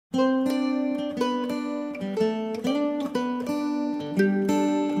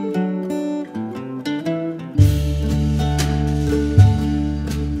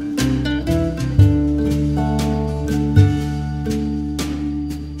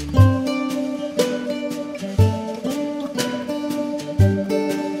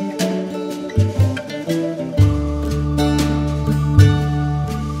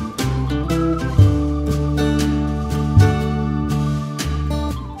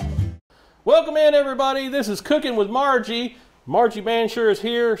Welcome in, everybody. This is Cooking with Margie. Margie Mansure is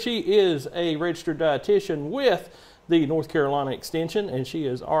here. She is a registered dietitian with the North Carolina Extension, and she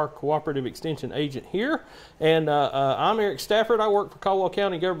is our cooperative extension agent here. And I'm Eric Stafford. I work for Caldwell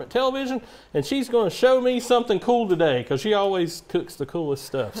County Government Television, and she's going to show me something cool today because she always cooks the coolest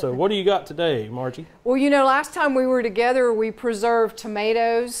stuff. So what do you got today, Margie? Well, you know, last time we were together, we preserved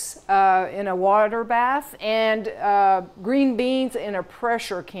tomatoes in a water bath and green beans in a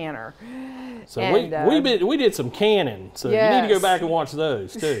pressure canner. So and, we did some canning, so yes. You need to go back and watch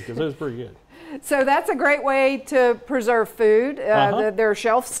those too because those are pretty good. So that's a great way to preserve food. They're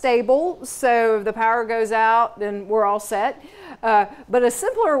shelf stable, so if the power goes out, then we're all set. But a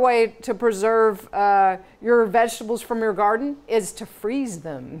simpler way to preserve your vegetables from your garden is to freeze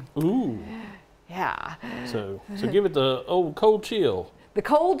them. Ooh. Yeah. So give it the old cold chill. The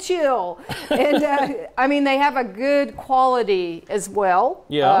cold chill. And I mean, they have a good quality as well.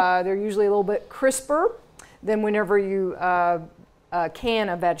 Yeah. They're usually a little bit crisper than whenever you can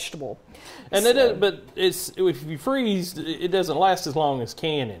a vegetable. And so, but if you freeze, it doesn't last as long as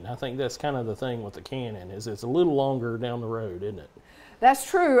canning. I think that's kind of the thing with the canning, is it's a little longer down the road, isn't it? That's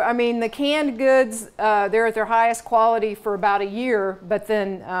true. I mean, the canned goods, they're at their highest quality for about a year, but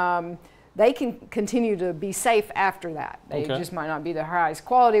then they can continue to be safe after that. They just might not be the highest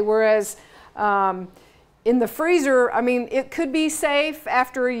quality, whereas in the freezer, I mean, it could be safe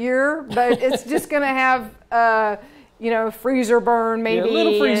after a year, but it's just going to have you know, freezer burn maybe. Yeah, a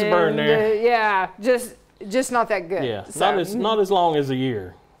little freezer burn there. Yeah, just not that good. Yeah, so, not as long as a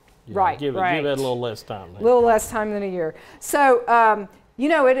year. Right, give that a little less time. A little less time than a year. So, you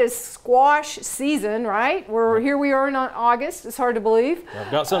know, it is squash season, right? Here we are in August. It's hard to believe.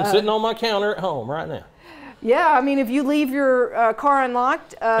 I've got some sitting on my counter at home right now. Yeah, I mean, if you leave your car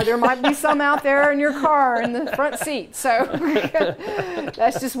unlocked, there might be some out there in your car in the front seat. So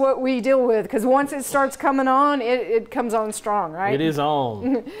that's just what we deal with, because once it starts coming on, it comes on strong, right? It is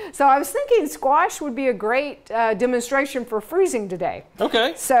on. So I was thinking squash would be a great demonstration for freezing today.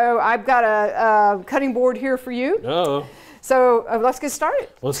 Okay. So I've got a cutting board here for you. Uh-oh. So let's get started.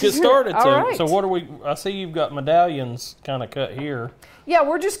 Let's get started. All right. So what are we, I see you've got medallions kind of cut here. Yeah,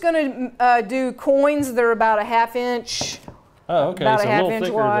 we're just going to do coins that are about a half-inch. Oh, okay. About so a half-inch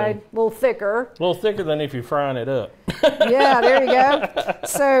wide, a little thicker. A little thicker than if you're frying it up. Yeah, there you go.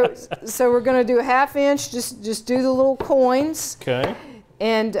 So we're going to do a half-inch. Just do the little coins. Okay.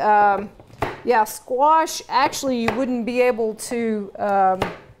 And yeah, squash. Actually, you wouldn't be able to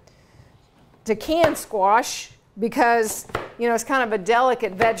can squash because you know it's kind of a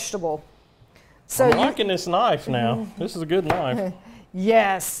delicate vegetable. So I'm liking this knife now. This is a good knife.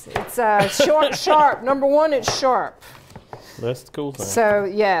 Yes, it's short, sharp. Number one, it's sharp. That's the cool thing. So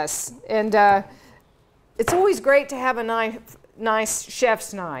yes, and it's always great to have a nice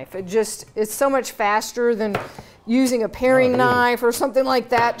chef's knife. It's so much faster than using a paring knife or something like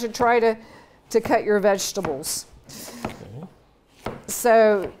that to try to cut your vegetables. Okay.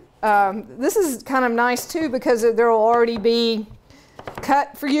 So this is kind of nice too because there will already be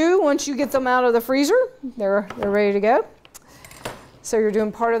cut for you once you get them out of the freezer. They're ready to go. So you're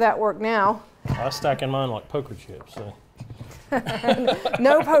doing part of that work now. I stack in mine like poker chips. So.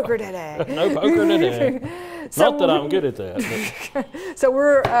 No poker today. No poker today. Not that I'm good at that. So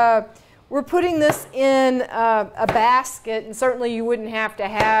we're putting this in a basket, and certainly you wouldn't have to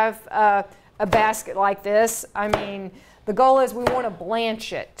have a basket like this. I mean, the goal is we want to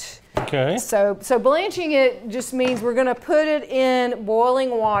blanch it. Okay. So blanching it just means we're going to put it in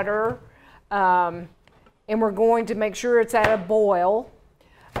boiling water, and we're going to make sure it's at a boil.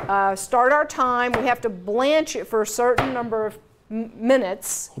 Start our time. We have to blanch it for a certain number of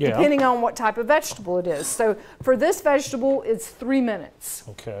minutes, depending on what type of vegetable it is. So for this vegetable, it's 3 minutes.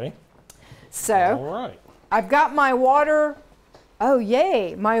 Okay. So all right. I've got my water. Oh,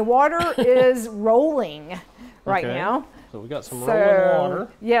 yay. My water is rolling right now. So we got some rolling water.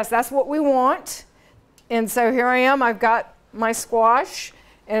 Yes, that's what we want. And so here I am. I've got my squash,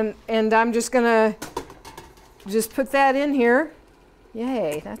 and I'm just going to just put that in here.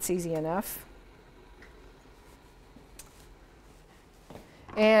 Yay, that's easy enough.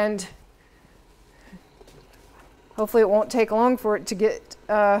 And hopefully it won't take long for it to get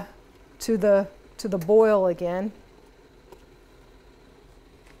to the boil again.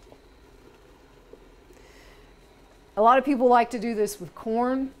 A lot of people like to do this with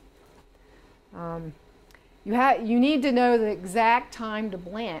corn. You need to know the exact time to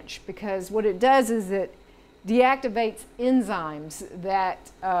blanch, because what it does is it deactivates enzymes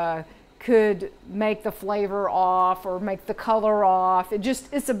that could make the flavor off or make the color off.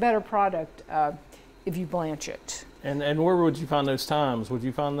 It's a better product if you blanch it. And where would you find those times? Would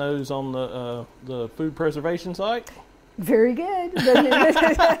you find those on the food preservation site? Very good.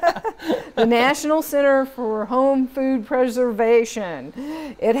 The National Center for Home Food Preservation.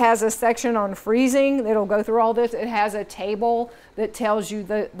 It has a section on freezing. It'll go through all this. It has a table that tells you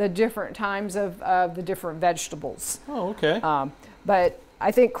the different times of the different vegetables. Oh, okay. But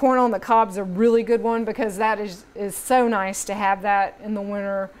I think corn on the cob is a really good one because that is so nice to have that in the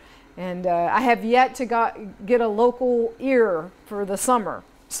winter. And I have yet to get a local ear for the summer.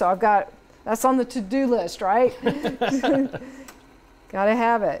 So that's on the to-do list, right? Gotta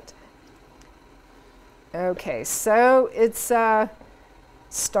have it. Okay, so it's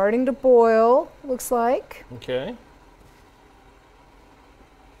starting to boil, looks like. Okay.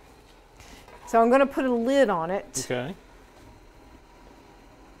 So I'm gonna put a lid on it. Okay.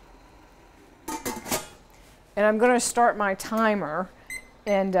 And I'm gonna start my timer.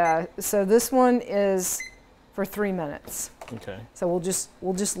 And so this one is for 3 minutes. Okay. So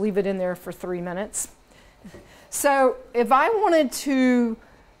we'll just leave it in there for 3 minutes. So if I wanted to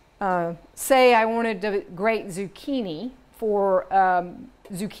say I wanted to grate zucchini for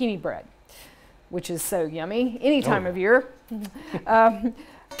zucchini bread, which is so yummy any time of year,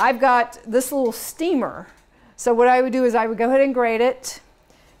 I've got this little steamer. So what I would do is I would go ahead and grate it,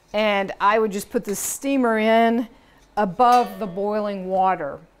 and I would just put the steamer in above the boiling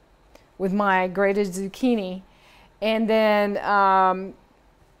water with my grated zucchini, and then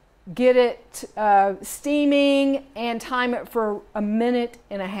get it steaming and time it for 1.5 minutes.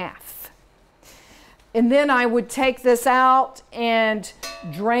 And then I would take this out and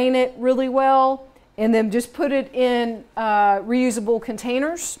drain it really well, and then just put it in reusable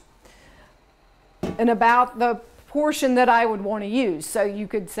containers and about the portion that I would want to use. So you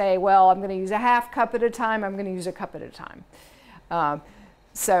could say, well, I'm going to use a 1/2 cup at a time. I'm going to use a cup at a time.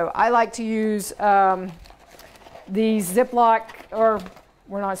 So I like to use these Ziploc, or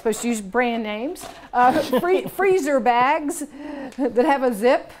we're not supposed to use brand names, freezer bags that have a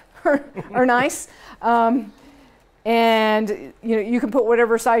zip are nice. And you can put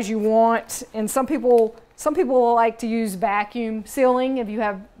whatever size you want. And some people like to use vacuum sealing. If you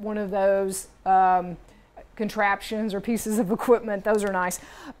have one of those contraptions or pieces of equipment, those are nice.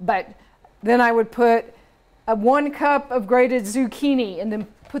 But then I would put 1 cup of grated zucchini and then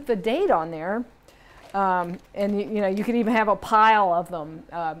put the date on there. And you can even have a pile of them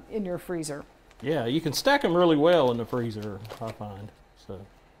in your freezer. Yeah, you can stack them really well in the freezer, I find. So.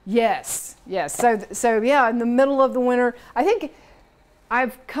 Yes. So yeah, in the middle of the winter, I think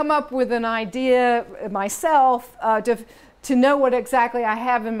I've come up with an idea myself to know what exactly I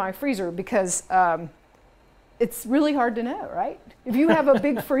have in my freezer, because it's really hard to know, right? If you have a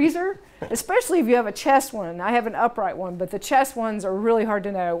big freezer, especially if you have a chest one. I have an upright one, but the chest ones are really hard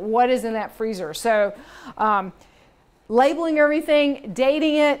to know what is in that freezer. So labeling everything,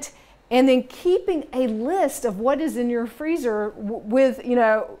 dating it, and then keeping a list of what is in your freezer with,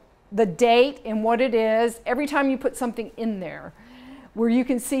 the date and what it is every time you put something in there, where you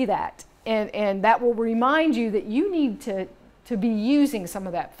can see that. And that will remind you that you need to be using some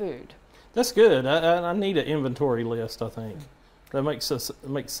of that food. That's good. I need an inventory list, I think. That makes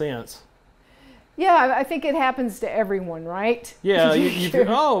sense. Yeah, I think it happens to everyone, right? Yeah,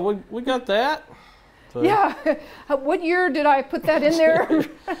 we got that. So. Yeah, what year did I put that in there?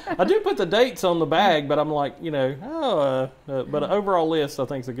 I do put the dates on the bag, but I'm like, but an overall list I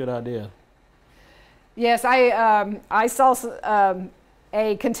think is a good idea. Yes, I saw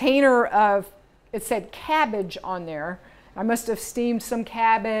a container of, it said cabbage on there. I must have steamed some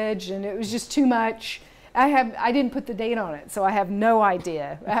cabbage, and it was just too much. I didn't put the date on it, so I have no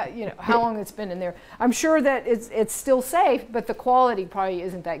idea how long it's been in there. I'm sure that it's still safe, but the quality probably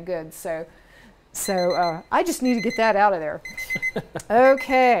isn't that good. So I just need to get that out of there.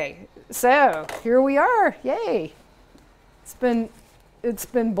 Okay, so here we are. Yay! It's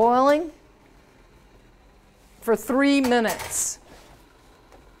been boiling for 3 minutes.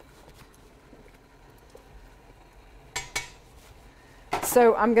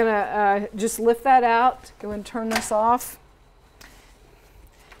 So I'm gonna just lift that out, go and turn this off.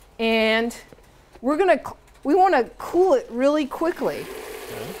 And we want to cool it really quickly.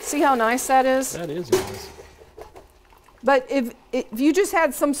 Okay. See how nice that is? That is nice. But if you just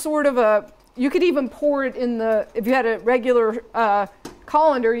had some sort of you could even pour it in if you had a regular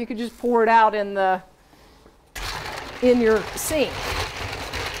colander, you could just pour it out in your sink.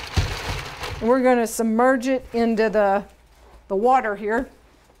 And we're gonna submerge it into the water here,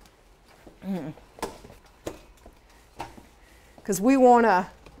 because we want to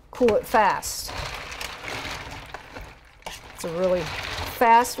cool it fast. It's a really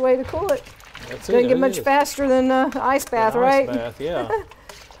fast way to cool it. Doesn't get much faster than ice bath, right? Ice bath, yeah.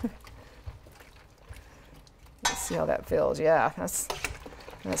 Let's see how that feels. Yeah, that's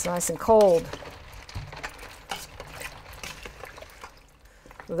nice and cold.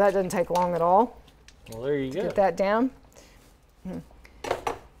 So that doesn't take long at all. Well, there you go. Get that down.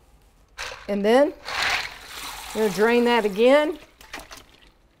 And then I'm going to drain that again.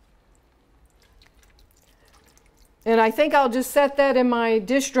 And I think I'll just set that in my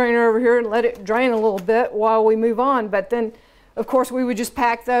dish drainer over here and let it drain a little bit while we move on. But then, of course, we would just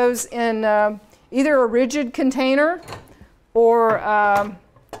pack those in either a rigid container or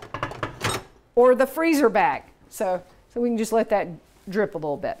the freezer bag. So we can just let that drip a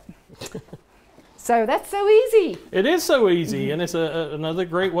little bit. So that's so easy. It is so easy, and it's another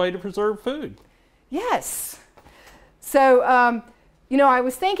great way to preserve food. Yes. So, you know, I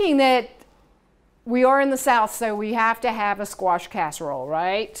was thinking that we are in the South, so we have to have a squash casserole,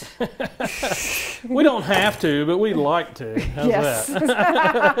 right? We don't have to, but we'd like to. How's yes.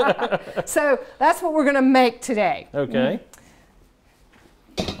 that? So that's what we're going to make today. Okay.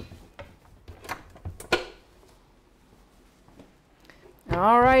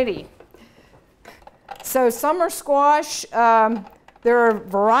 All righty. So summer squash, there are a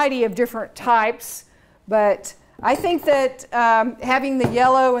variety of different types, but I think that having the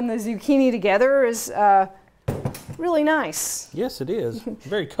yellow and the zucchini together is really nice. Yes, it is.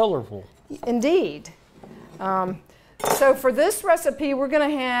 Very colorful. Indeed. So for this recipe, we're going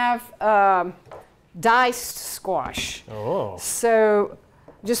to have diced squash. Oh. So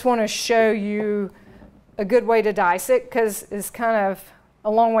just want to show you a good way to dice it because it's kind of a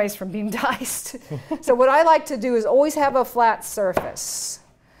long ways from being diced. So what I like to do is always have a flat surface.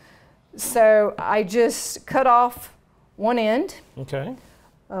 So I just cut off one end. Okay.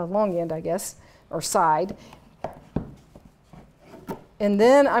 Long end, I guess, or side. And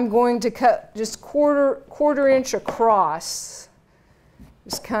then I'm going to cut just quarter inch across.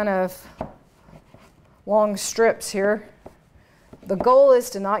 Just kind of long strips here. The goal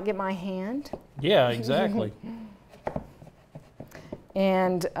is to not get my hand. Yeah, exactly.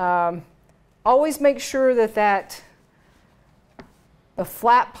 And always make sure that the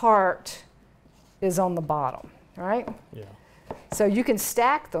flat part is on the bottom, right? Yeah. So you can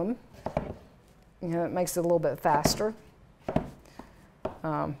stack them. You know, it makes it a little bit faster.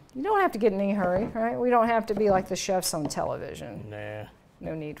 You don't have to get in any hurry, right? We don't have to be like the chefs on television. Nah.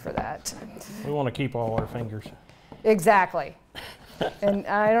 No need for that. We want to keep all our fingers. Exactly. And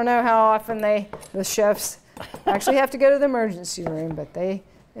I don't know how often the chefs actually have to go to the emergency room, but they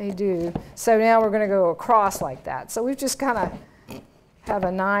do. So now we're going to go across like that. So we've just kind of have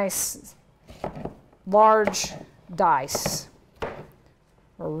a nice large dice,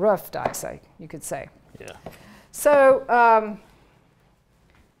 or rough dice, you could say. Yeah. So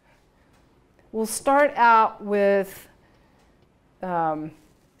we'll start out with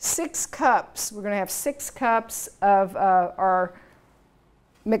 6 cups. We're going to have 6 cups of our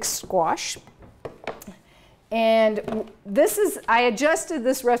mixed squash. And I adjusted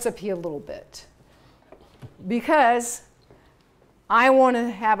this recipe a little bit because I want to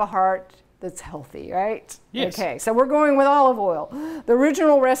have a heart that's healthy, right? Yes. Okay, so we're going with olive oil. The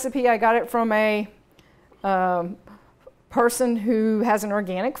original recipe, I got it from a person who has an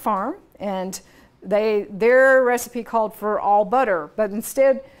organic farm, and their recipe called for all butter, but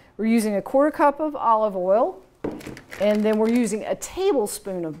instead we're using a 1/4 cup of olive oil, and then we're using a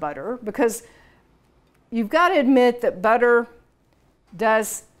tablespoon of butter because you've got to admit that butter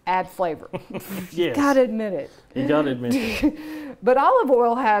does add flavor. Yes. You've got to admit it. You got to admit it. But olive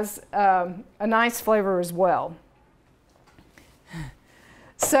oil has a nice flavor as well.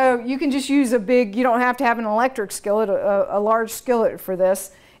 So you can just use you don't have to have an electric skillet, a large skillet for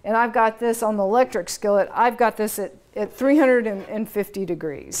this. And I've got this on the electric skillet. I've got this at 350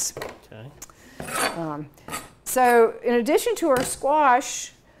 degrees. Okay. So in addition to our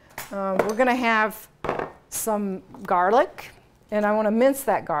squash, we're going to have some garlic, and I want to mince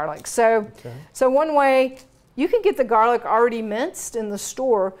that garlic. So one way, you can get the garlic already minced in the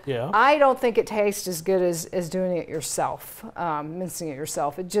store. Yeah. I don't think it tastes as good as doing it yourself, mincing it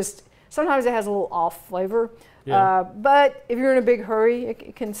yourself. Sometimes it has a little off flavor. Yeah. But if you're in a big hurry,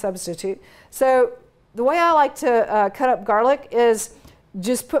 it can substitute. So the way I like to cut up garlic is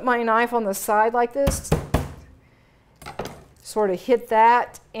just put my knife on the side like this, sort of hit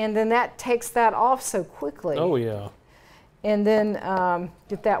that, and then that takes that off so quickly. Oh, yeah. And then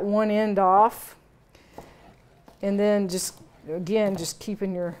get that one end off. And then just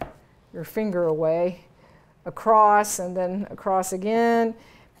keeping your finger away, across, and then across again.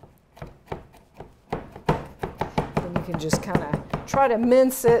 Then you can just kind of try to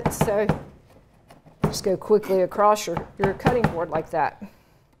mince it so Just go quickly across your cutting board like that.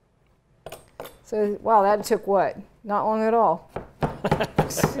 So, wow, that took what? Not long at all.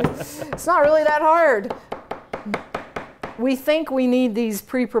 It's not really that hard. We think we need these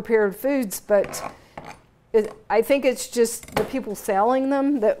pre-prepared foods, but I think it's just the people selling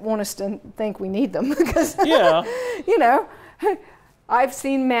them that want us to think we need them. Because, Yeah. you know, I've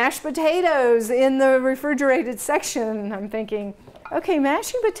seen mashed potatoes in the refrigerated section. I'm thinking, okay,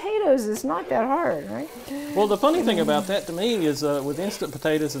 mashing potatoes is not that hard, right? Well, the funny thing about that to me is with instant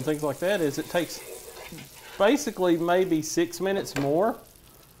potatoes and things like that is it takes basically maybe 6 minutes more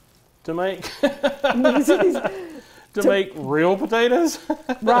to make to make real potatoes.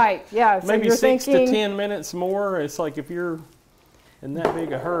 Right, yeah. So Maybe you're 6 thinking, to 10 minutes more. It's like if you're in that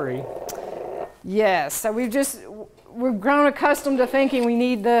big a hurry. yes, so we've grown accustomed to thinking we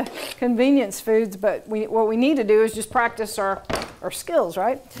need the convenience foods, but what we need to do is just practice our skills,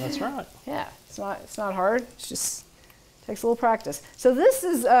 right? That's right. Yeah, it's not hard. It's just takes a little practice. So this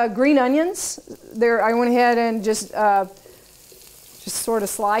is green onions. I went ahead and just sort of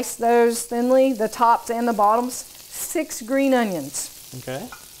sliced those thinly, the tops and the bottoms. 6 green onions. Okay.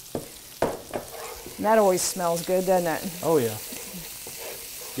 And that always smells good, doesn't it? Oh yeah.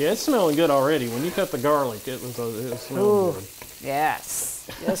 Yeah, it's smelling good already. When you cut the garlic, it was smelling good. Yes,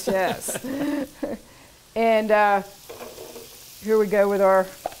 yes. And here we go with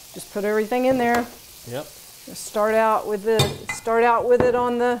just put everything in there. Yep. Start out with it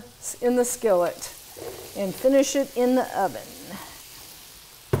in the skillet, and finish it in the oven.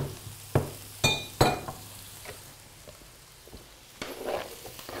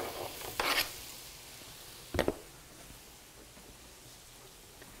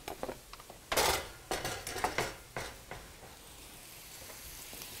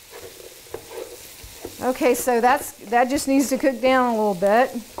 Okay, so that just needs to cook down a little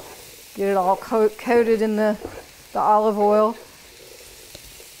bit. Get it all coated in the olive oil.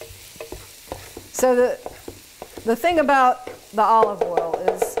 So the thing about the olive oil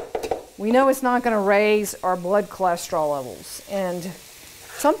is we know it's not going to raise our blood cholesterol levels. And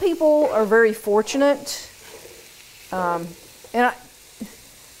some people are very fortunate. It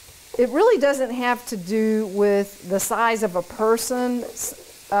really doesn't have to do with the size of a person.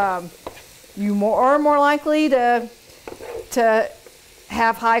 You are more likely to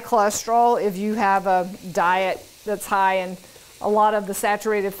have high cholesterol if you have a diet that's high in a lot of the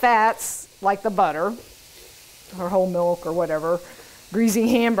saturated fats, like the butter or whole milk or whatever, greasy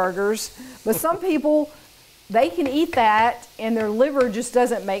hamburgers. But some people, they can eat that and their liver just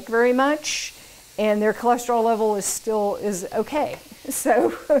doesn't make very much and their cholesterol level is okay.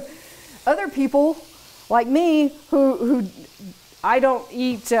 So other people like me who I don't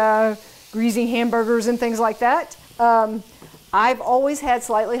eat greasy hamburgers and things like that, I've always had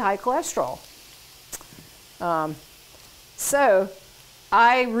slightly high cholesterol. So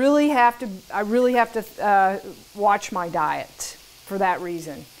I really have to watch my diet for that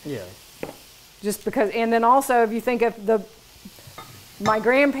reason. Yeah. Just because, and then also if you think of my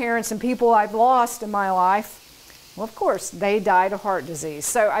grandparents and people I've lost in my life, well, of course, they died of heart disease.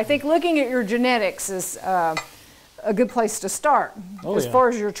 So I think looking at your genetics is a good place to start as far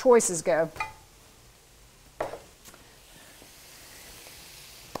as your choices go.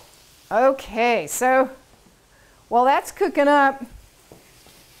 Okay, so while that's cooking up,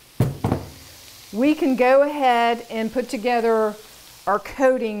 we can go ahead and put together our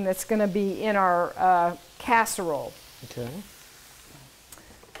coating that's going to be in our casserole. Okay.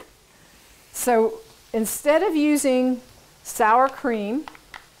 So instead of using sour cream,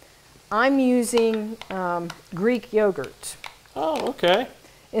 I'm using Greek yogurt. Oh, okay.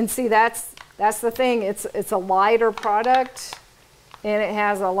 And see, that's the thing. It's a lighter product, and it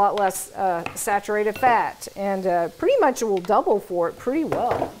has a lot less saturated fat, and pretty much it will double for it pretty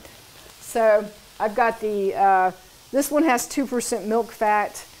well. So I've got this one has 2% milk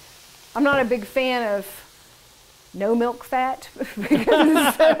fat. I'm not a big fan of no milk fat.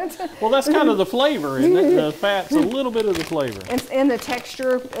 Well, that's kind of the flavor, isn't it? The fat's a little bit of the flavor. And the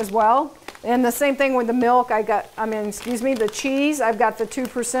texture as well. And the same thing with the milk. The cheese. I've got the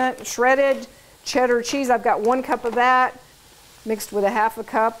 2% shredded cheddar cheese. I've got 1 cup of that mixed with a half a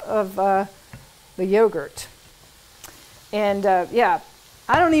cup of the yogurt. And yeah,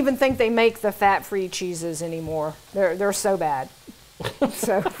 I don't even think they make the fat-free cheeses anymore. They're so bad.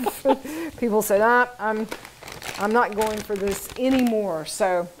 So people said, I'm not going for this anymore.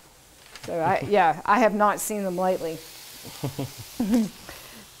 So I have not seen them lately.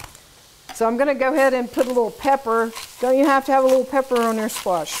 So I'm going to go ahead and put a little pepper. Don't you have to have a little pepper on your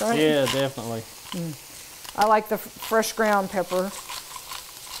squash, right? Yeah, definitely. I like the fresh ground pepper.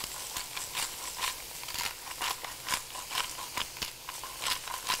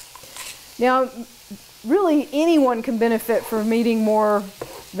 Now, really anyone can benefit from eating more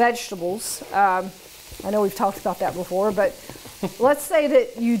vegetables. I know we've talked about that before, but let's say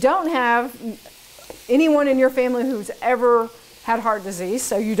that you don't have anyone in your family who's ever had heart disease,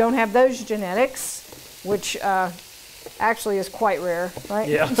 so you don't have those genetics, which actually is quite rare, right?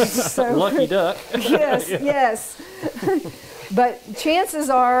 Yeah. So, lucky duck. Yes, Yeah. yes. But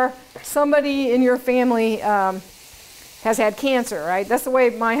chances are somebody in your family has had cancer, right? That's the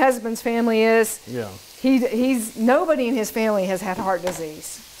way my husband's family is. Yeah. He's nobody in his family has had heart disease.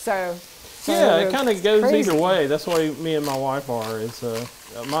 So Yeah, it kind of goes crazy. either way. That's the way me and my wife are. Is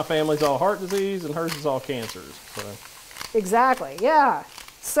my family's all heart disease and hers is all cancers. So. Exactly, yeah.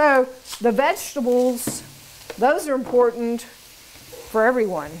 So the vegetables, those are important for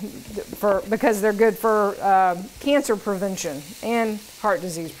everyone because they're good for cancer prevention and heart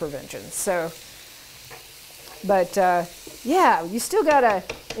disease prevention. So, but yeah, you still gotta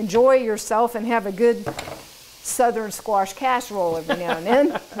enjoy yourself and have a good southern squash casserole every now and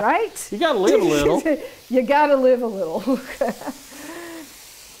then, right? You gotta live a little. You gotta live a little.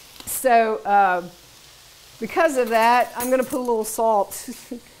 So, because of that, I'm gonna put a little salt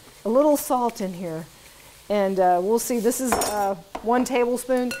in here. And we'll see, this is 1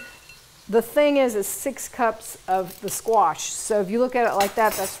 tablespoon. The thing is, it's 6 cups of the squash. So if you look at it like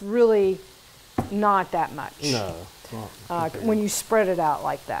that, that's really not that much. No, it's not. When you spread it out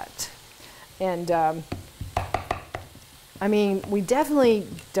like that. And I mean, we definitely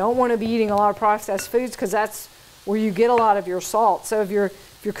don't want to be eating a lot of processed foods because that's where you get a lot of your salt. So if you're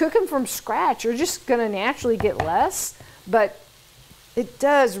cooking from scratch, you're just going to naturally get less, but it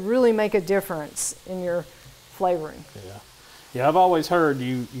does really make a difference in your flavoring. Yeah, yeah. I've always heard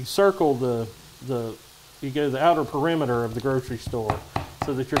you circle you go to the outer perimeter of the grocery store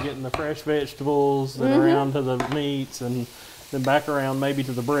so that you're getting the fresh vegetables, then around to the meats, and then back around maybe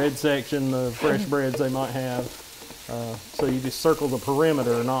to the bread section, the fresh breads they might have. So you just circle the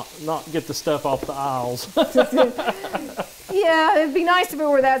perimeter, not get the stuff off the aisles. Yeah, it'd be nice if it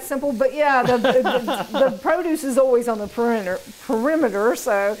were that simple, but yeah, the produce is always on the perimeter,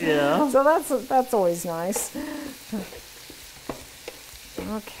 so Yeah. So that's always nice.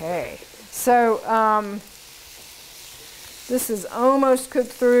 Okay, so this is almost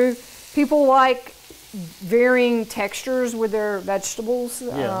cooked through. People like varying textures with their vegetables,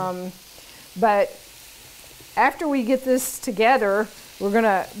 Yeah. but after we get this together, we're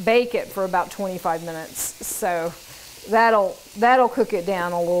gonna bake it for about 25 minutes. So that'll cook it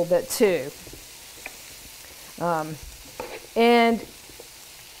down a little bit too. And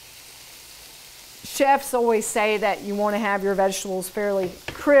chefs always say that you want to have your vegetables fairly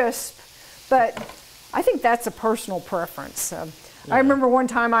crisp, but I think that's a personal preference. I remember one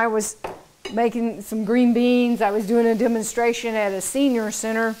time I was making some green beans. I was doing a demonstration at a senior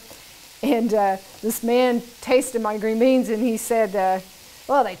center, and this man tasted my green beans and he said,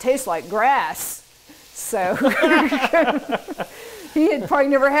 well, they taste like grass. So he had probably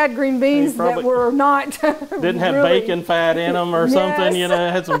never had green beans that were not Didn't have really, bacon fat in them or something, you know,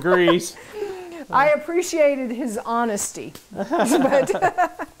 had some grease. I appreciated his honesty, but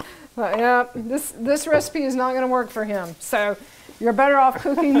yeah, this recipe is not going to work for him. So you're better off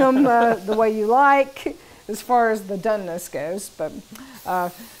cooking them the way you like, as far as the doneness goes. But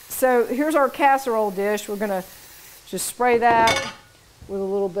so here's our casserole dish. We're going to just spray that with a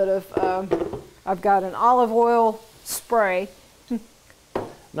little bit of. I've got an olive oil spray.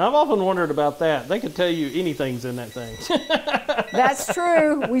 Now, I've often wondered about that. They could tell you anything's in that thing. That's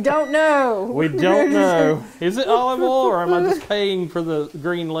true. We don't know. We don't know. Is it olive oil, or am I just paying for the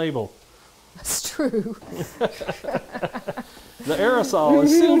green label? That's true. The aerosol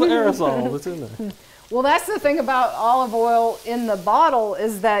is still the aerosol that's in there. Well, that's the thing about olive oil in the bottle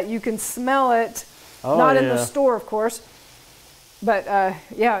is that you can smell it. Oh, Not in the yeah. store, of course. But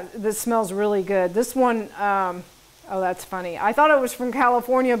yeah, this smells really good. This one, oh, that's funny. I thought it was from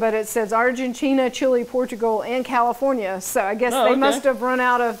California, but it says Argentina, Chile, Portugal, and California. So I guess they must have run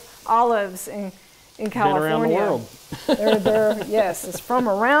out of olives in California. Been around the world. They're, yes, it's from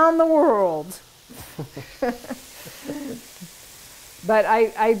around the world. But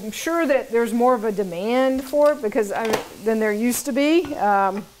I'm sure that there's more of a demand for it than there used to be.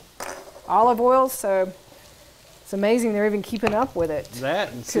 Olive oil, so it's amazing they're even keeping up with it.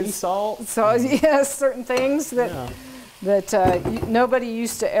 That and sea salt. So yes, certain things that nobody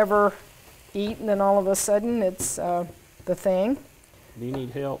used to ever eat, and then all of a sudden it's the thing. Do you need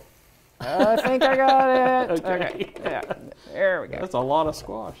help? I think I got it. Okay. Yeah, there we go. That's a lot of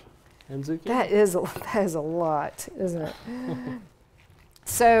squash and zucchini. That is a lot, isn't it?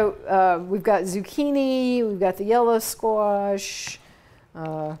 So we've got zucchini, we've got the yellow squash,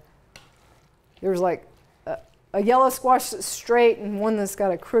 there's like a yellow squash that's straight and one that's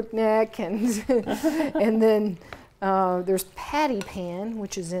got a crook neck, and and then there's patty pan,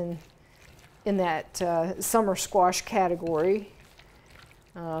 which is in that summer squash category.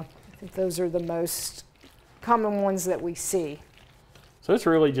 I think those are the most common ones that we see. So it's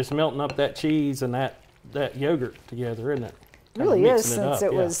really just melting up that cheese and that yogurt together, isn't it? It really is, since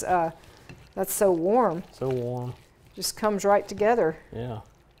it was that's so warm. So warm. Just comes right together. Yeah.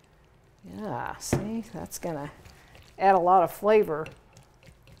 Yeah, see, that's gonna add a lot of flavor.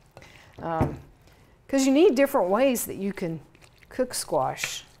 Because you need different ways that you can cook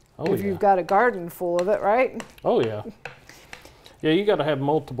squash. Oh, if you've got a garden full of it, right? Oh yeah. Yeah, you got to have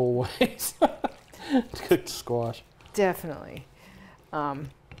multiple ways to cook the squash. Definitely.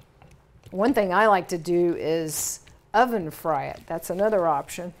 One thing I like to do is oven fry it. That's another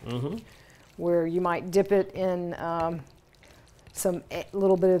option. Mm-hmm. Where you might dip it in some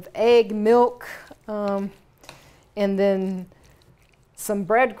little bit of egg, milk, and then some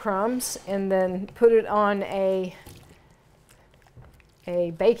breadcrumbs, and then put it on a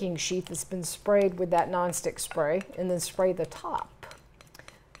baking sheet that's been sprayed with that nonstick spray, and then spray the top.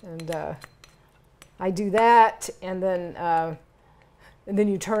 And I do that, and then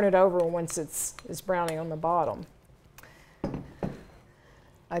you turn it over once it's browning on the bottom.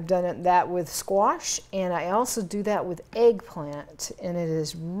 I've done that with squash, and I also do that with eggplant, and it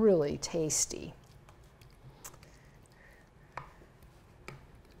is really tasty.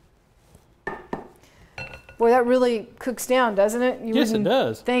 Boy, that really cooks down, doesn't it? You Yes, it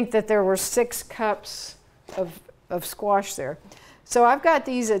does. Think that there were 6 cups of squash there. So I've got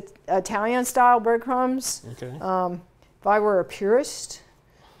these Italian-style breadcrumbs. Okay. If I were a purist,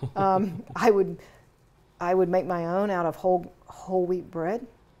 I would make my own out of whole wheat bread.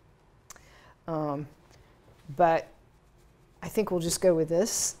 But I think we'll just go with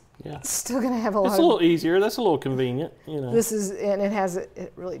this. Yeah. It's still going to have a lot. It's a little easier. That's a little convenient, you know. This is, and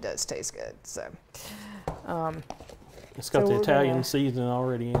it really does taste good. So. It's got the Italian seasoning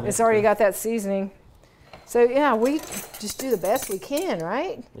already in it. It's already got that seasoning. So yeah, we just do the best we can,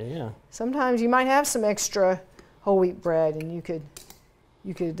 right? Yeah. Sometimes you might have some extra whole wheat bread, and you could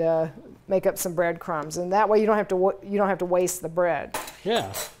make up some breadcrumbs, and that way you don't have to waste the bread.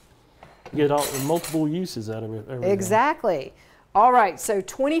 Yeah. Get all multiple uses out of it. Exactly. All right, so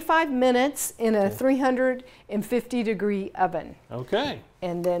 25 minutes in a 350-degree oven. Okay.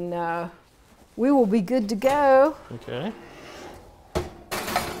 And then we will be good to go. Okay.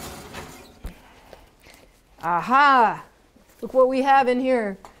 Aha! Look what we have in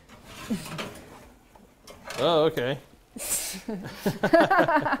here. Oh, okay.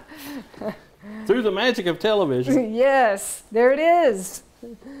 Through the magic of television. Yes, there it is.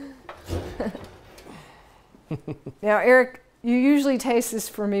 Now, Eric, you usually taste this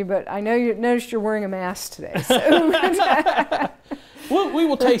for me, but I know you noticed you're wearing a mask today. So. We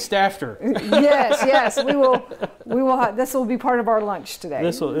will taste after. Yes, we will. This will be part of our lunch today.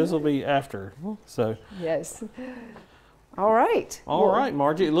 This will be after. So. Yes. All right. All right,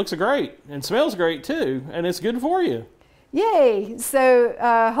 Margie. It looks great and smells great too, and it's good for you. Yay! So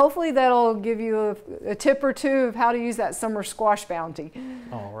hopefully that'll give you a tip or two of how to use that summer squash bounty.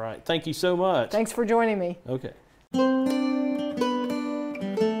 All right. Thank you so much. Thanks for joining me. Okay.